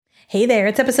Hey there,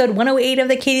 it's episode 108 of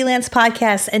the Katie Lance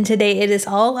podcast, and today it is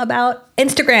all about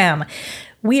Instagram.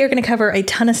 We are going to cover a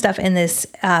ton of stuff in this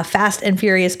Fast and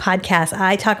Furious podcast.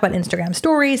 I talk about Instagram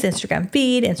stories, Instagram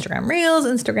feed, Instagram Reels,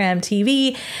 Instagram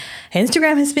TV.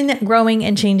 Instagram has been growing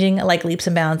and changing like leaps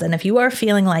and bounds. And if you are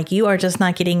feeling like you are just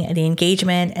not getting the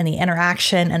engagement and the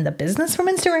interaction and the business from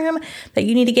Instagram that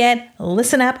you need to get,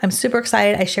 listen up. I'm super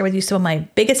excited. I share with you some of my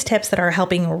biggest tips that are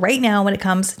helping right now when it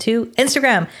comes to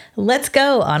Instagram. Let's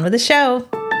go on with the show.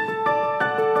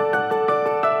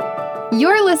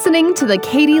 You're listening to the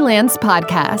Katie Lance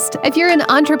podcast. If you're an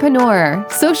entrepreneur,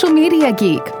 social media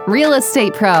geek, real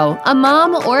estate pro, a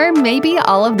mom, or maybe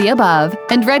all of the above,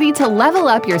 and ready to level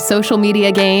up your social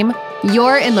media game,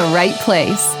 you're in the right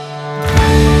place.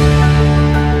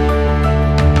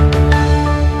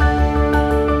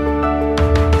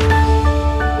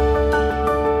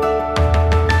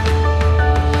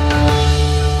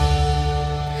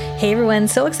 Hey everyone,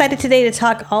 so excited today to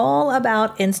talk all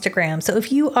about Instagram. So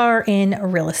if you are in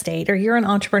real estate or you're an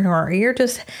entrepreneur or you're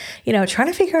just, trying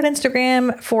to figure out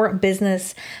Instagram for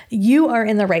business, you are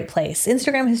in the right place.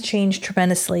 Instagram has changed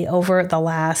tremendously over the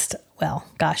last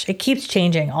it keeps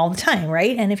changing all the time,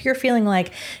 right? And if you're feeling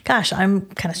like, gosh, I'm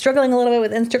kind of struggling a little bit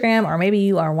with Instagram, or maybe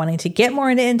you are wanting to get more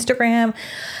into Instagram,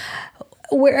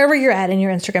 wherever you're at in your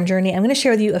Instagram journey, I'm going to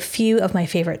share with you a few of my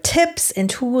favorite tips and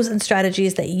tools and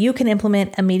strategies that you can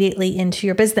implement immediately into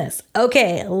your business.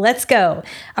 Okay, let's go.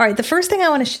 All right, the first thing I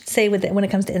want to say when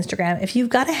it comes to Instagram, if you've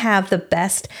got to have the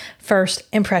best first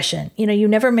impression, you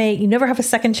never have a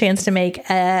second chance to make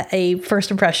a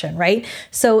first impression, right?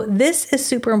 So this is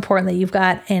super important that you've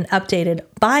got an updated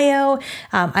bio.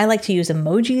 I like to use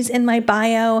emojis in my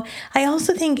bio. I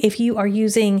also think if you are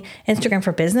using Instagram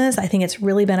for business, I think it's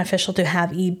really beneficial to have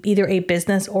either a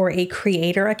business or a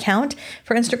creator account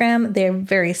for Instagram. They're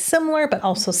very similar, but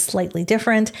also slightly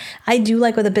different. I do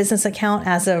like with a business account,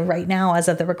 as of right now, as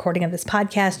of the recording of this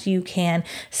podcast, you can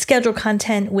schedule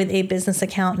content with a business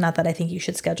account. Not that I think you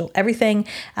should schedule everything,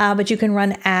 but you can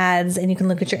run ads and you can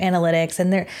look at your analytics.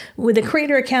 And there, with a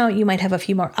creator account, you might have a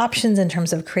few more options in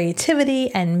terms of creativity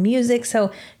and music.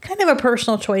 So kind of a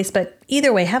personal choice, but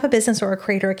either way, have a business or a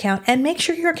creator account and make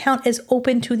sure your account is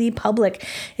open to the public.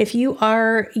 If you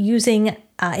are using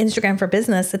Instagram for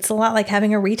business, it's a lot like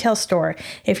having a retail store.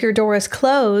 If your door is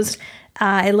closed,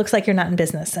 it looks like you're not in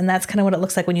business. And that's kind of what it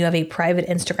looks like when you have a private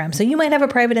Instagram. So you might have a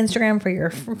private Instagram for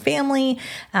your family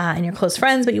and your close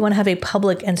friends, but you want to have a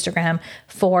public Instagram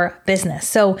for business.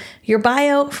 So your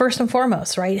bio, first and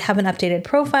foremost, right? Have an updated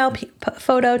profile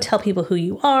photo, tell people who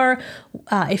you are.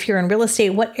 If you're in real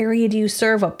estate, what area do you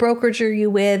serve? What brokerage are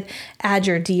you with? Add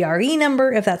your DRE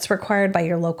number if that's required by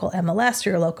your local MLS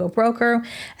or your local broker.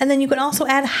 And then you can also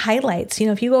add highlights.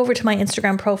 If you go over to my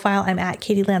Instagram profile, I'm at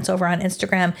Katie Lance over on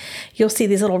Instagram. You'll see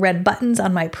these little red buttons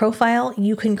on my profile.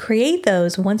 You can create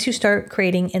those once you start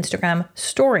creating Instagram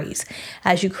stories.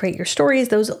 As you create your stories,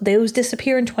 those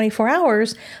disappear in 24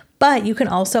 hours. But you can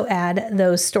also add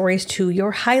those stories to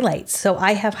your highlights. So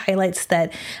I have highlights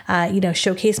that,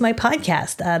 showcase my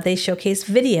podcast. They showcase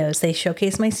videos. They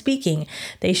showcase my speaking.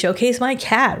 They showcase my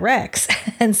cat, Rex.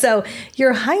 And so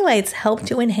your highlights help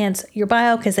to enhance your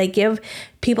bio because they give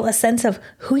people a sense of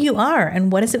who you are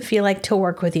and what does it feel like to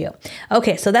work with you.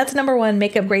 Okay, so that's number one,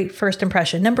 make a great first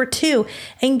impression. Number two,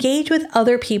 engage with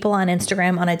other people on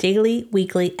Instagram on a daily,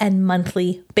 weekly, and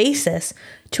monthly basis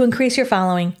to increase your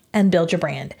following and build your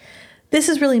brand. This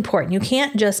is really important. You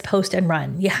can't just post and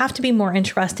run. You have to be more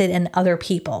interested in other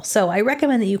people. So I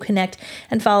recommend that you connect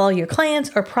and follow your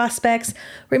clients or prospects.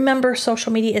 Remember,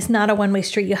 social media is not a one-way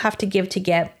street. You have to give to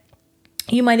get.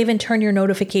 You might even turn your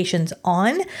notifications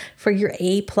on for your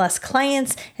A+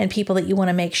 clients and people that you want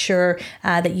to make sure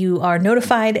that you are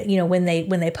notified, when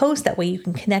they post. That way you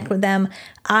can connect with them.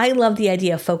 I love the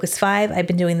idea of Focus 5. I've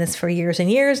been doing this for years and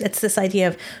years. It's this idea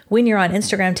of when you're on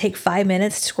Instagram, take 5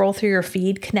 minutes, scroll through your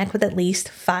feed, connect with at least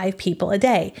 5 people a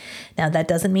day. Now, that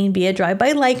doesn't mean be a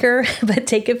drive-by liker, but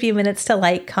take a few minutes to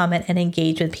like, comment, and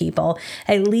engage with people,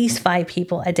 at least 5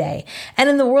 people a day. And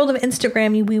in the world of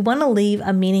Instagram, we want to leave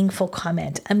a meaningful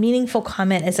comment. A meaningful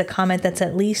comment is a comment that's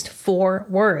at least 4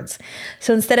 words.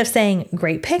 So instead of saying,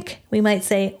 great pic, we might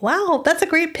say, wow, that's a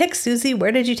great pic, Susie.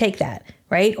 Where did you take that?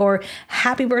 Right? Or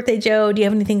happy birthday, Joe. Do you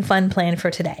have anything fun planned for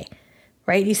today?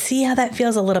 Right? You see how that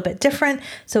feels a little bit different.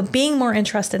 So being more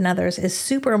interested in others is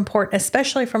super important,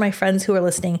 especially for my friends who are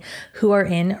listening, who are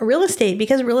in real estate,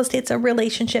 because real estate's a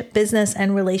relationship business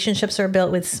and relationships are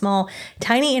built with small,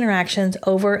 tiny interactions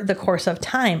over the course of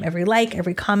time. Every like,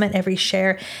 every comment, every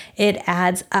share, it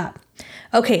adds up.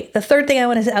 Okay, the third thing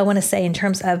I want to say in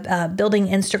terms of building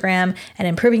Instagram and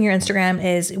improving your Instagram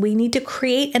is we need to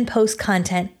create and post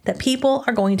content that people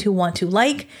are going to want to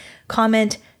like,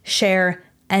 comment, share,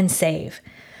 and save.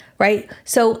 Right?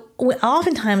 So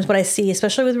oftentimes what I see,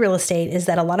 especially with real estate, is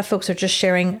that a lot of folks are just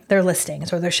sharing their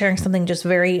listings or they're sharing something just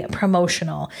very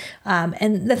promotional.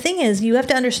 And the thing is, you have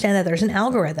to understand that there's an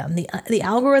algorithm. The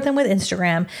algorithm with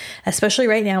Instagram, especially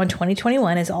right now in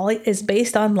 2021, is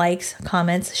based on likes,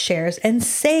 comments, shares, and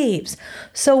saves.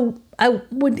 So I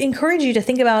would encourage you to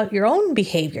think about your own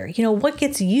behavior. What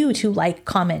gets you to like,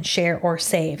 comment, share, or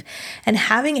save? And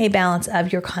having a balance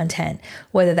of your content,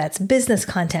 whether that's business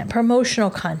content,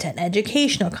 promotional content,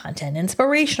 educational content,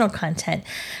 inspirational content,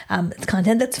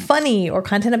 content that's funny, or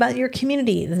content about your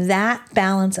community. That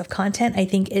balance of content, I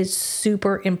think, is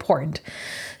super important.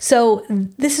 So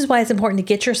this is why it's important to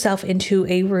get yourself into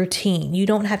a routine. You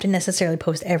don't have to necessarily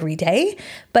post every day,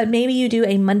 but maybe you do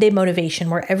a Monday motivation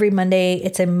where every Monday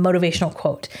it's a motivational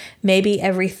quote. Maybe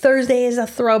every Thursday is a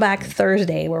throwback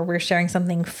Thursday where we're sharing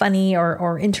something funny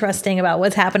or interesting about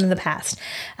what's happened in the past.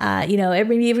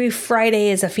 Every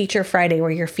Friday is a feature Friday where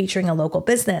you're featuring a local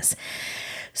business.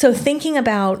 So thinking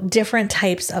about different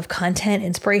types of content,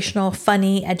 inspirational,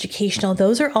 funny, educational,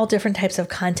 those are all different types of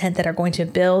content that are going to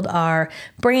build our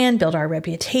brand, build our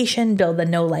reputation, build the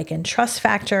know, like, and trust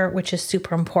factor, which is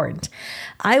super important.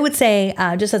 I would say,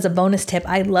 just as a bonus tip,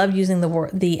 I love using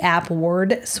the app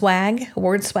WordSwag.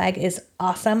 WordSwag is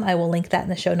awesome. I will link that in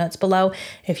the show notes below.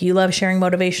 If you love sharing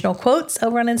motivational quotes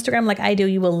over on Instagram like I do,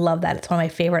 you will love that. It's one of my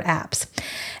favorite apps.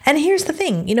 And here's the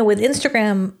thing, with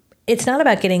Instagram, it's not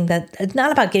about getting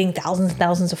thousands and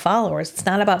thousands of followers. It's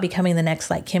not about becoming the next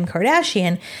like Kim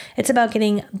Kardashian. It's about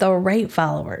getting the right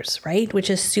followers, right? Which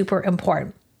is super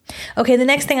important. Okay, the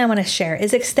next thing I want to share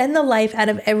is extend the life out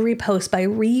of every post by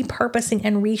repurposing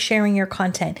and resharing your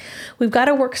content. We've got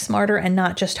to work smarter and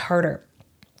not just harder.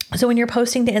 So when you're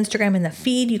posting to Instagram in the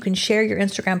feed, you can share your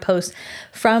Instagram posts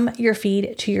from your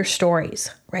feed to your stories,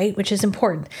 right? Which is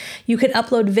important. You can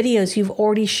upload videos you've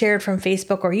already shared from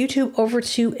Facebook or YouTube over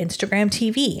to Instagram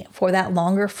TV for that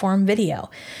longer form video.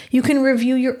 You can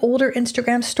review your older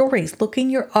Instagram stories, look in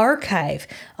your archive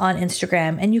on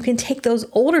Instagram, and you can take those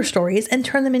older stories and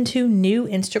turn them into new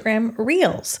Instagram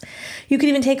Reels. You can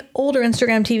even take older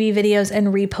Instagram TV videos and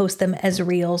repost them as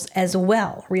Reels as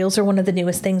well. Reels are one of the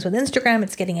newest things with Instagram.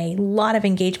 It's getting a lot of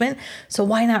engagement, so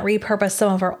why not repurpose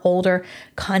some of our older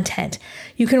content?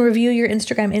 You can review your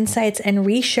Instagram insights and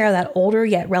reshare that older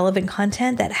yet relevant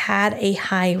content that had a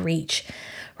high reach,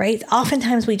 right?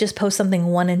 Oftentimes we just post something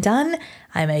one and done.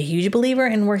 I'm a huge believer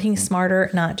in working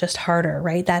smarter, not just harder,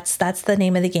 right? That's the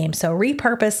name of the game. So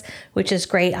repurpose, which is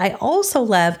great. I also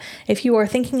love if you are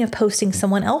thinking of posting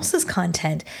someone else's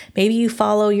content. Maybe you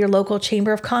follow your local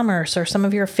chamber of commerce or some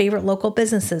of your favorite local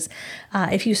businesses.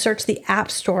 If you search the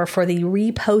App Store for the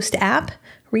Repost app,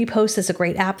 Repost is a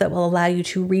great app that will allow you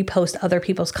to repost other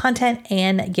people's content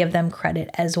and give them credit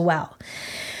as well.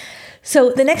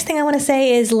 So the next thing I want to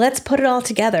say is let's put it all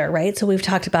together, right? So we've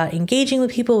talked about engaging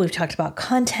with people. We've talked about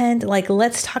content.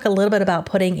 Let's talk a little bit about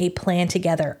putting a plan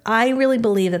together. I really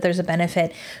believe that there's a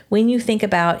benefit when you think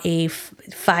about a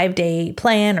 5-day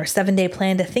plan or 7-day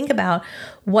plan to think about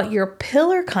what your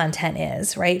pillar content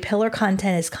is, right? Pillar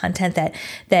content is content that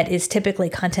is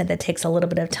typically content that takes a little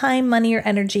bit of time, money, or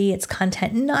energy. It's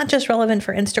content not just relevant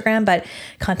for Instagram, but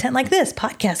content like this,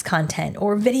 podcast content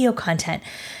or video content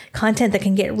that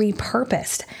can get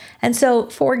repurposed. And so,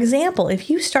 for example, if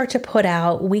you start to put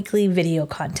out weekly video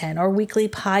content or weekly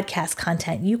podcast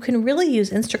content, you can really use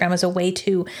Instagram as a way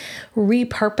to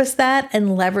repurpose that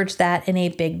and leverage that in a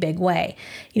big, big way.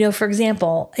 For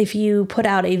example, if you put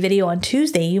out a video on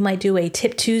Tuesday, you might do a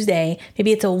Tip Tuesday.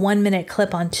 Maybe it's a 1-minute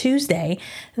clip on Tuesday.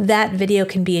 That video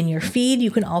can be in your feed.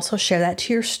 You can also share that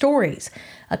to your stories.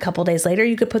 A couple days later,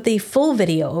 you could put the full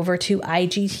video over to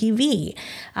IGTV.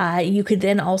 You could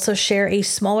then also share a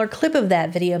smaller clip of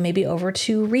that video, maybe over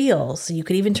to Reels. You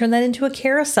could even turn that into a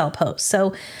carousel post.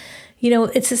 So,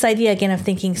 it's this idea again of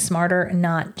thinking smarter,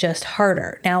 not just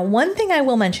harder. Now, one thing I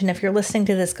will mention, if you're listening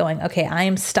to this going, okay, I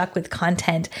am stuck with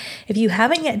content. If you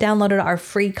haven't yet downloaded our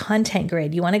free content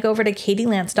grid, you want to go over to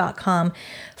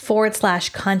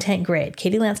KatieLance.com/content grid,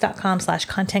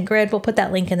 KatieLance.com/content grid. We'll put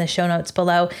that link in the show notes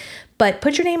below. But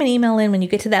put your name and email in when you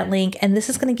get to that link, and this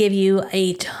is going to give you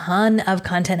a ton of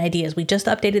content ideas. We just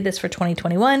updated this for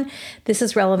 2021. This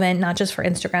is relevant not just for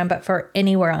Instagram, but for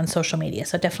anywhere on social media.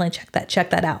 So definitely check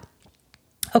that out.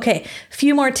 Okay, a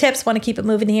few more tips. Want to keep it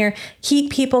moving here.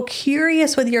 Keep people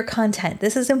curious with your content.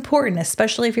 This is important,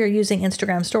 especially if you're using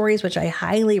Instagram stories, which I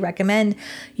highly recommend.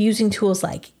 Using tools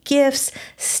like GIFs,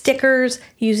 stickers,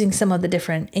 using some of the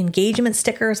different engagement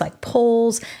stickers like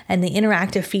polls and the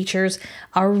interactive features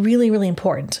are really, really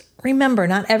important. Remember,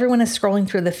 not everyone is scrolling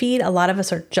through the feed. A lot of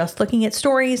us are just looking at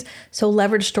stories. So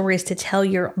leverage stories to tell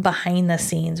your behind the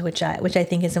scenes, which I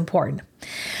think is important.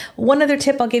 One other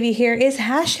tip I'll give you here is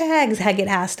hashtags. I get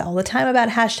asked all the time about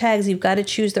hashtags. You've got to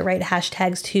choose the right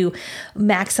hashtags to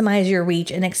maximize your reach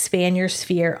and expand your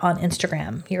sphere on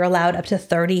Instagram. You're allowed up to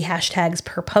 30 hashtags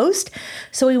per post.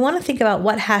 So we want to think about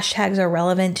what hashtags are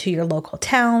relevant to your local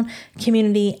town,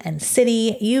 community, and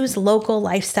city. Use local,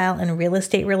 lifestyle, and real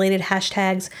estate related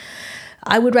hashtags.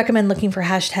 I would recommend looking for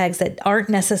hashtags that aren't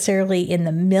necessarily in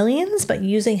the millions, but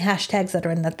using hashtags that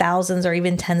are in the thousands or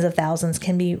even tens of thousands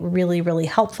can be really, really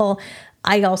helpful.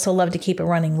 I also love to keep a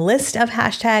running list of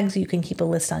hashtags. You can keep a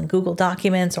list on Google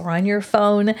Documents or on your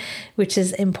phone, which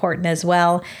is important as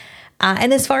well.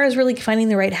 And as far as really finding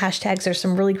the right hashtags, there's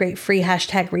some really great free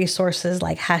hashtag resources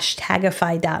like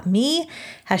hashtagify.me.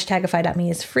 Hashtagify.me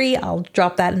is free. I'll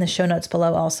drop that in the show notes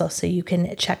below also, so you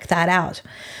can check that out.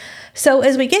 So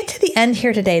as we get to the end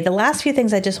here today, the last few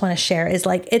things I just want to share is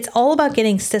it's all about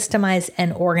getting systemized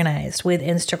and organized with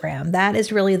Instagram. That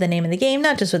is really the name of the game,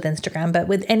 not just with Instagram, but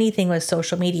with anything with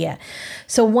social media.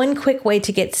 So one quick way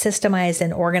to get systemized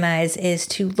and organized is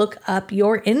to look up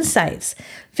your insights.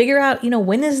 Figure out,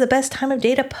 when is the best time of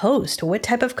day to post? What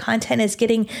type of content is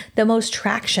getting the most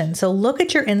traction? So look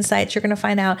at your insights. You're going to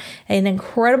find out an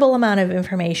incredible amount of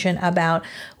information about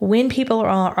when people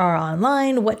are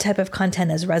online, what type of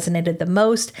content has resonated the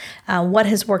most, what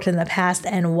has worked in the past,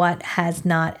 and what has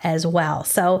not as well.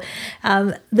 So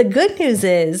the good news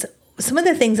is, some of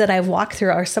the things that I've walked through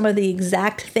are some of the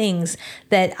exact things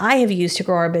that I have used to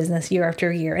grow our business year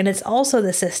after year. And it's also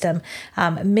the system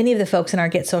many of the folks in our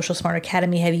Get Social Smart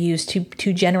Academy have used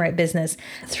to generate business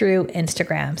through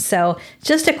Instagram. So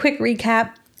just a quick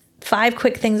recap. 5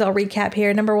 quick things I'll recap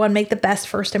here. Number 1, make the best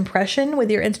first impression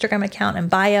with your Instagram account and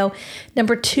bio.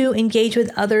 Number 2, engage with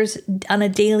others on a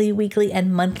daily, weekly,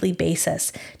 and monthly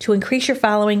basis to increase your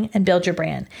following and build your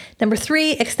brand. Number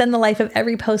 3, extend the life of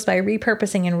every post by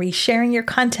repurposing and resharing your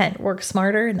content. Work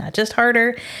smarter, not just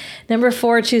harder. Number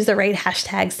 4, choose the right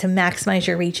hashtags to maximize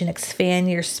your reach and expand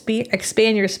your sphere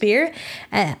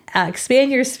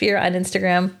on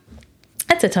Instagram.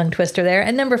 That's a tongue twister there.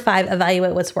 And number 5,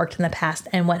 evaluate what's worked in the past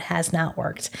and what has not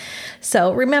worked.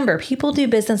 So remember, people do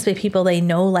business with people they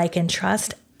know, like, and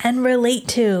trust and relate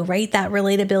to, right? That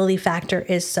relatability factor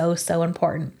is so, so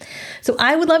important. So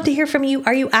I would love to hear from you.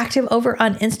 Are you active over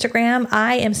on Instagram?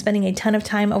 I am spending a ton of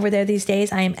time over there these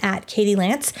days. I am at Katie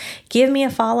Lance. Give me a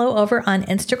follow over on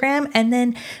Instagram and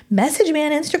then message me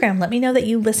on Instagram. Let me know that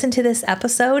you listened to this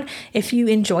episode. If you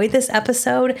enjoyed this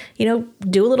episode,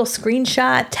 do a little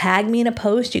screenshot, tag me in a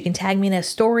post. You can tag me in a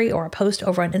story or a post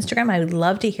over on Instagram. I would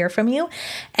love to hear from you.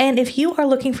 And if you are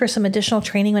looking for some additional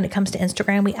training when it comes to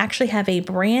Instagram, we actually have a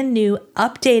brand new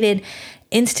updated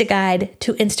Insta Guide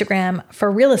to Instagram for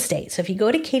real estate. So if you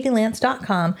go to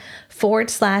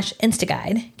katielance.com/Insta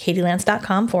Guide,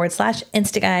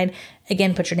 katielance.com/Insta Guide,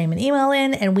 again, put your name and email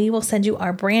in, and we will send you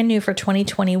our brand new for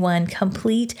 2021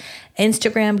 complete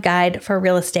Instagram guide for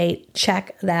real estate.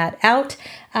 Check that out.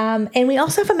 And we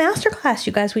also have a masterclass,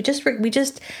 you guys. We just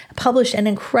published an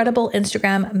incredible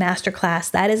Instagram masterclass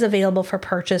that is available for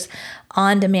purchase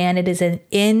on demand. It is an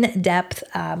in-depth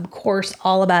course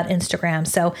all about Instagram.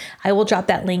 So I will drop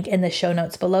that link in the show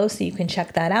notes below so you can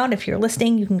check that out. If you're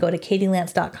listening, you can go to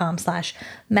katielance.com/masterclass,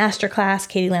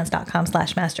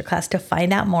 katielance.com/masterclass to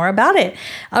find out more about it.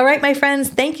 All right, my friends,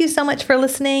 thank you so much for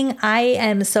listening. I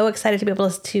am so excited to be able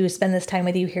to spend this time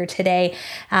with you here today.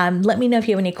 Let me know if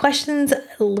you have any questions.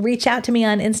 Reach out to me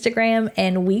on Instagram,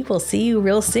 and we will see you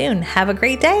real soon. Have a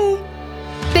great day.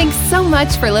 Thanks so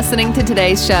much for listening to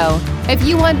today's show. If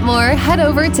you want more, head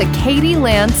over to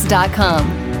katielance.com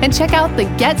and check out the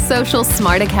Get Social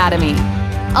Smart Academy.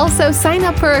 Also, sign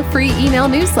up for a free email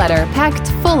newsletter packed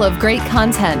full of great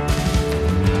content.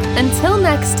 Until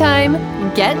next time,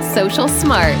 get social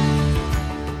smart.